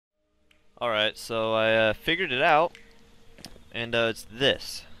Alright, so I figured it out, and it's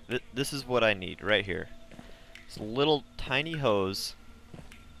this. This is what I need right here. It's a little tiny hose,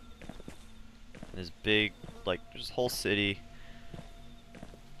 and this big, like, there's a whole city,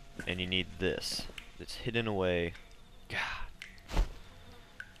 and you need this. It's hidden away. God.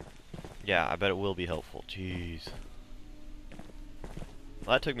 Yeah, I bet it will be helpful. Jeez.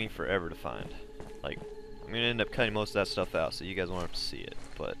 Well, that took me forever to find. Like, I'm gonna end up cutting most of that stuff out, so you guys won't have to see it,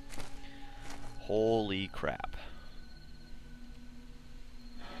 but holy crap.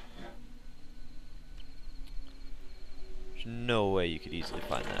 There's no way you could easily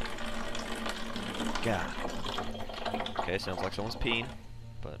find that. God. Okay, sounds like someone's peeing,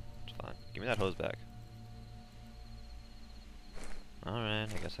 but it's fine. Give me that hose back. Alright,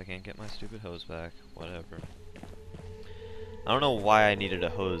 I guess I can't get my stupid hose back. Whatever. I don't know why I needed a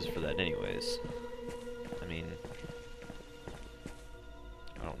hose for that anyways. I mean,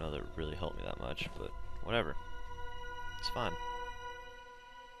 I don't know that it really helped me that much, but whatever. It's fine.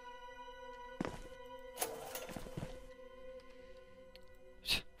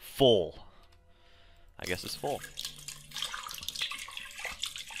 Full. I guess it's full.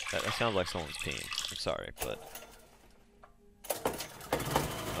 That sounds like someone's peeing. I'm sorry, but...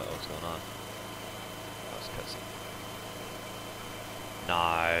 Uh-oh, what's going on? Oh, it's a cutscene.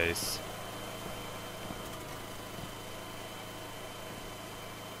 Nice.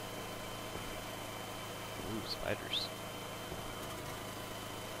 Ooh, spiders.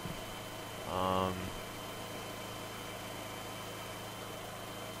 Oh.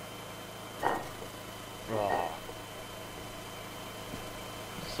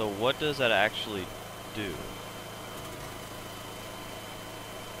 So what does that actually do?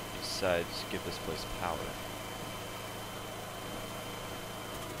 Besides give this place power.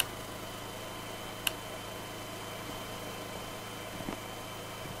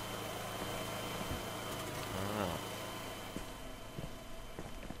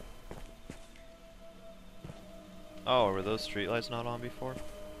 Oh, were those streetlights not on before?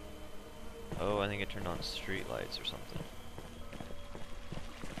 Oh, I think it turned on streetlights or something.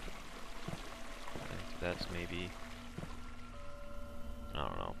 I think that's maybe... I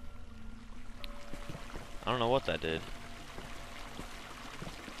don't know. I don't know what that did.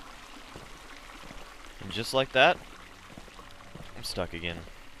 And just like that, I'm stuck again.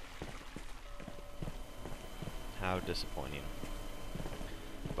 How disappointing.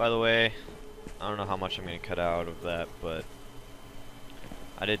 By the way, I don't know how much I'm going to cut out of that, but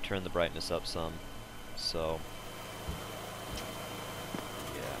I did turn the brightness up some, so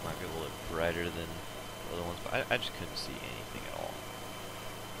yeah, it might be a little bit brighter than the other ones, but I just couldn't see anything at all.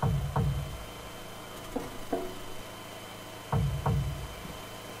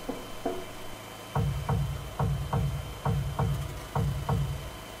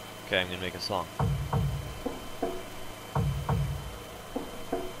 Okay, I'm going to make a song.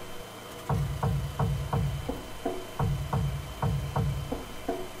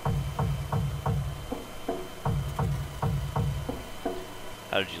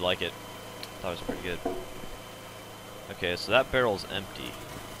 How did you like it? I thought it was pretty good. Okay, so that barrel's empty.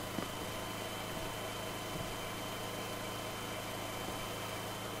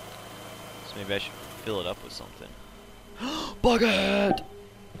 So maybe I should fill it up with something. Bucket!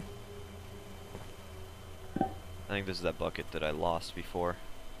 I think this is that bucket that I lost before.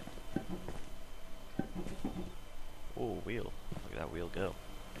 Oh, wheel. Look at that wheel go.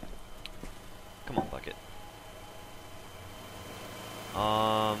 Come on, bucket.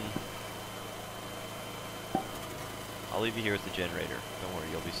 I'll leave you here with the generator. Don't worry,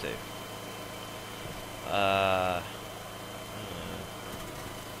 you'll be safe.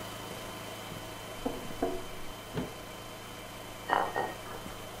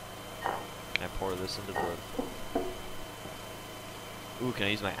 Can I pour this into the... Ooh, can I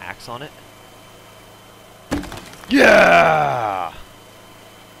use my axe on it? Yeah!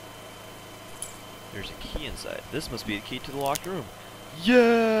 There's a key inside. This must be the key to the locked room.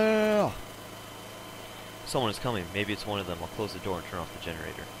 Yeah! Someone is coming. Maybe it's one of them. I'll close the door and turn off the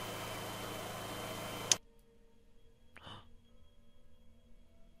generator.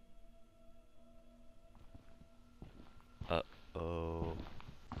 Uh-oh.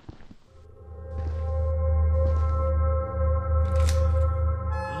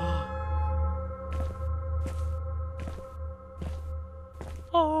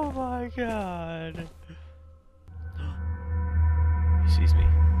 Oh my god. He sees me.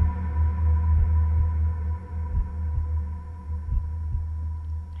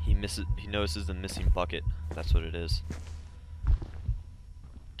 He notices the missing bucket. That's what it is. I'm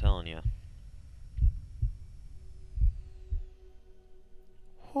telling you.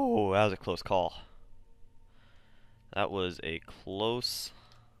 Oh, that was a close call. That was a close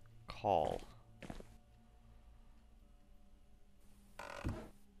call.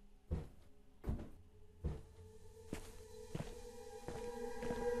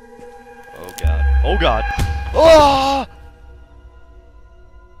 Oh god. Oh god. Oh!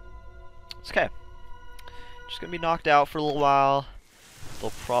 It's okay. Just gonna be knocked out for a little while.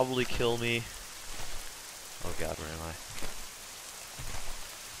 They'll probably kill me. Oh god, where am I?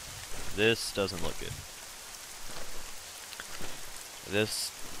 This doesn't look good.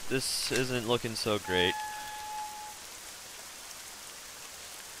 This isn't looking so great.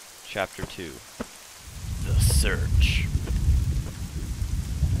 Chapter 2. The Search.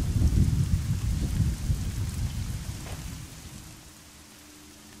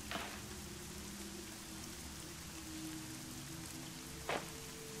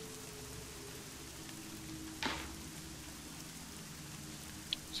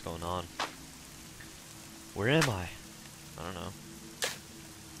 What's going on? Where am I? I don't know.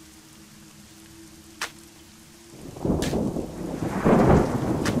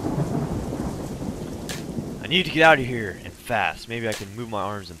 I need to get out of here, and fast. Maybe I can move my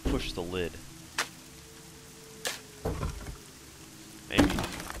arms and push the lid. Maybe.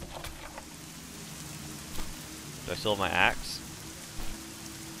 Do I still have my axe?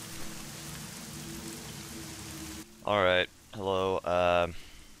 Alright, hello.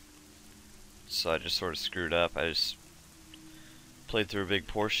 So I just sort of screwed up. I just played through a big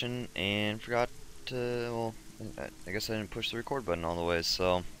portion and forgot to, well, I guess I didn't push the record button all the way,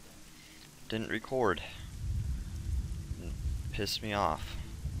 so didn't record. Pissed me off.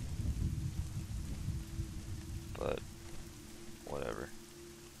 But whatever.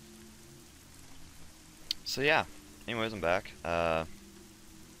 So yeah, anyways, I'm back. That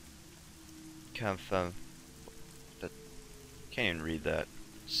can't even read that.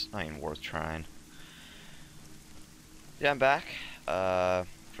 It's not even worth trying. Yeah, I'm back.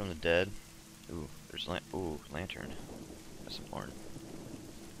 From the dead. Ooh, there's lantern. That's important.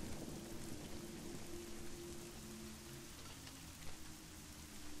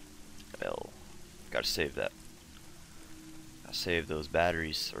 Well, gotta save that. Gotta save those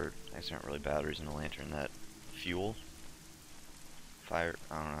batteries, or actually aren't really batteries in the lantern. That fuel, fire.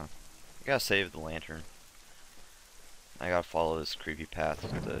 I don't know. I gotta save the lantern. I gotta follow this creepy path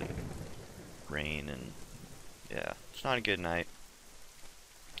with the rain, and yeah, it's not a good night.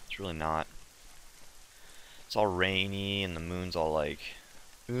 It's really not. It's all rainy, and the moon's all like,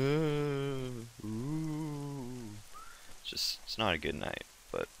 ooh. It's not a good night,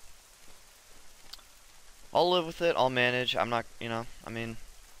 but I'll live with it. I'll manage. I'm not, I mean,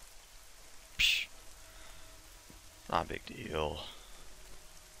 psh, not a big deal.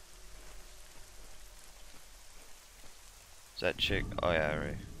 Is that chick? Oh yeah,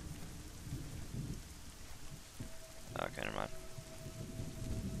 right. Okay, never mind.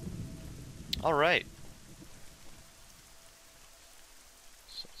 Alright.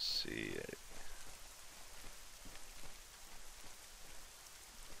 So let's see.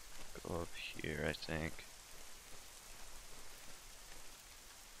 Go up here, I think.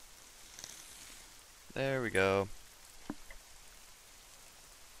 There we go.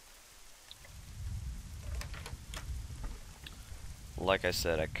 Like I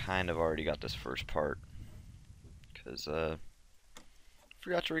said, I kind of already got this first part. Because,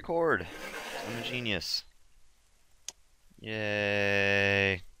 forgot to record. I'm a genius.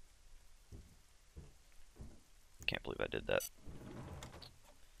 Yay. Can't believe I did that.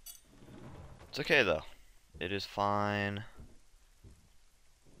 It's okay though. It is fine.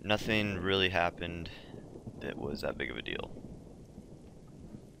 Nothing really happened that was that big of a deal.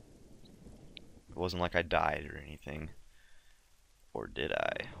 It wasn't like I died or anything. Or did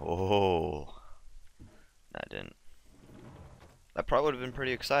I? Oh. I didn't. That probably would have been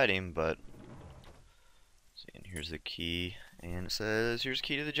pretty exciting, but see, and here's the key, and it says here's a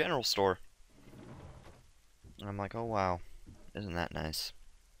key to the general store. And I'm like, oh wow, isn't that nice?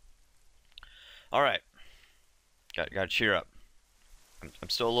 All right, gotta cheer up. I'm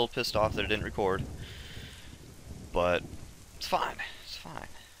still a little pissed off that I didn't record, but it's fine. It's fine.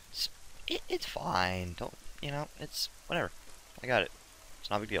 It's fine. Don't it's whatever. I got it. It's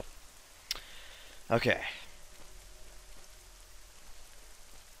not a big deal. Okay.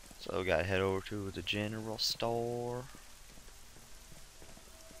 So we gotta head over to the general store.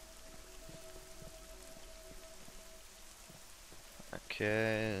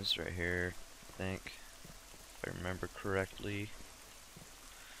 Okay, it's right here, I think, if I remember correctly.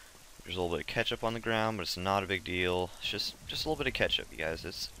 There's a little bit of ketchup on the ground, but it's not a big deal. It's just a little bit of ketchup, you guys.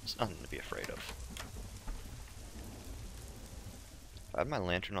 It's nothing to be afraid of. I had my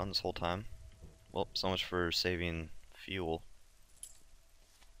lantern on this whole time. Well, so much for saving fuel.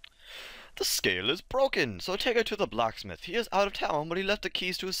 The scale is broken, so take it to the blacksmith. He is out of town, but he left the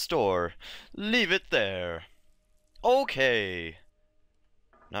keys to his store. Leave it there. Okay.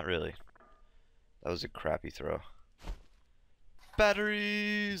 Not really. That was a crappy throw.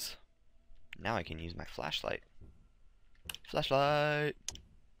 Batteries! Now I can use my flashlight. Flashlight!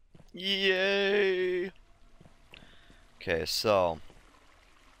 Yay! Okay, so...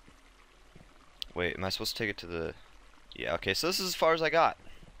 Wait, am I supposed to take it to the... Yeah, okay, so this is as far as I got.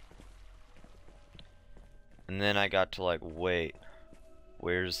 And then I got to, like, wait.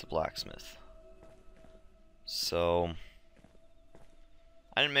 Where's the blacksmith? So...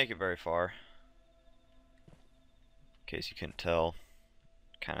 I didn't make it very far. In case you couldn't tell.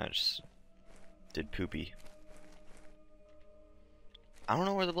 Kinda just... did poopy. I don't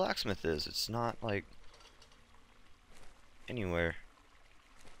know where the blacksmith is. It's not, like... anywhere.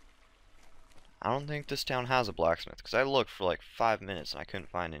 I don't think this town has a blacksmith, because I looked for like 5 minutes and I couldn't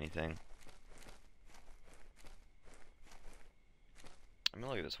find anything. I mean,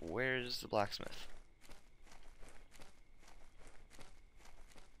 look at this. Where is the blacksmith?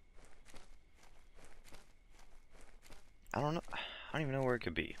 I don't know. I don't even know where it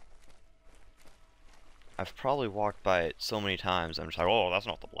could be. I've probably walked by it so many times, I'm just like, oh, that's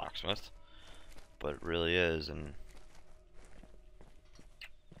not the blacksmith. But it really is, and...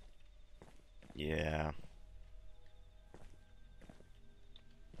 yeah.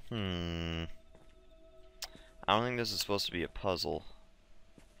 I don't think this is supposed to be a puzzle.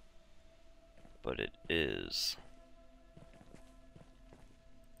 But it is.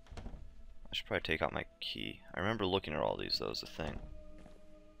 I should probably take out my key. I remember looking at all these, though, as a thing.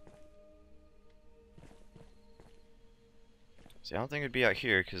 See, I don't think it'd be out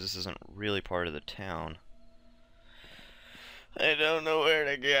here, because this isn't really part of the town. I don't know where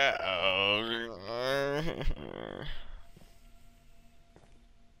to go.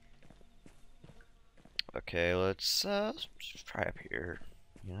 Okay, let's just try up here.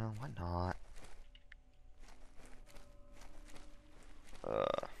 You know, why not?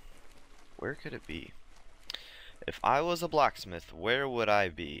 Where could it be? If I was a blacksmith, where would I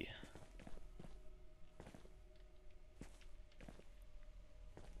be?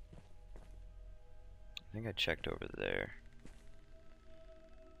 I think I checked over there.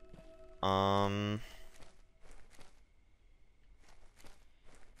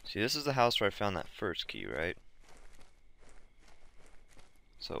 See, this is the house where I found that first key, right?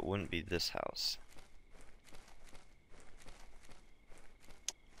 So it wouldn't be this house.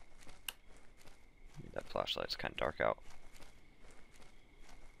 That flashlight's kind of dark out.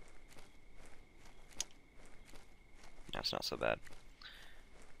 That's not so bad.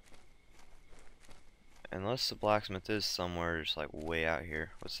 Unless the blacksmith is somewhere just like way out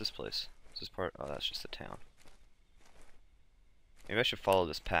here. What's this place? Is this part? Oh, that's just the town. Maybe I should follow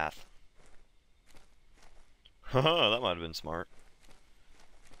this path. Haha, that might have been smart.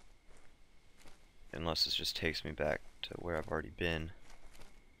 Unless this just takes me back to where I've already been.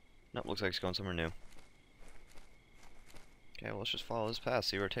 Nope, looks like it's going somewhere new. Okay, well, let's just follow this path,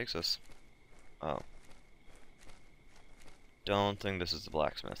 see where it takes us. Oh. Don't think this is the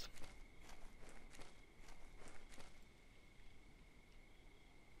blacksmith.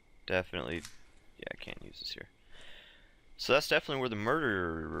 Definitely, yeah, I can't use this here. So that's definitely where the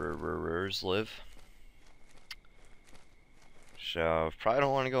murderers live. So, probably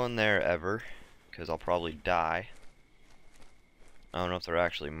don't want to go in there ever, because I'll probably die. I don't know if they're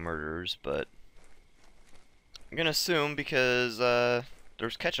actually murderers, but I'm gonna assume because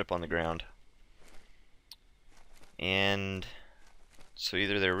there's ketchup on the ground. And so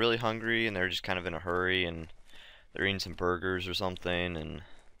either they're really hungry and they're just kind of in a hurry and they're eating some burgers or something and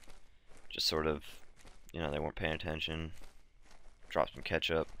just sort of, you know, they weren't paying attention. Dropped some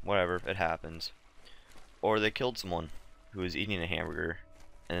ketchup, whatever, it happens. Or they killed someone who was eating a hamburger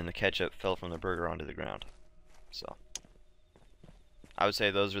and then the ketchup fell from the burger onto the ground. So I would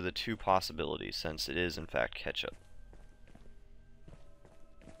say those are the two possibilities, since it is in fact ketchup.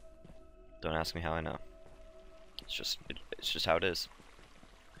 Don't ask me how I know. It's just how it is.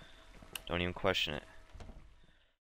 Don't even question it.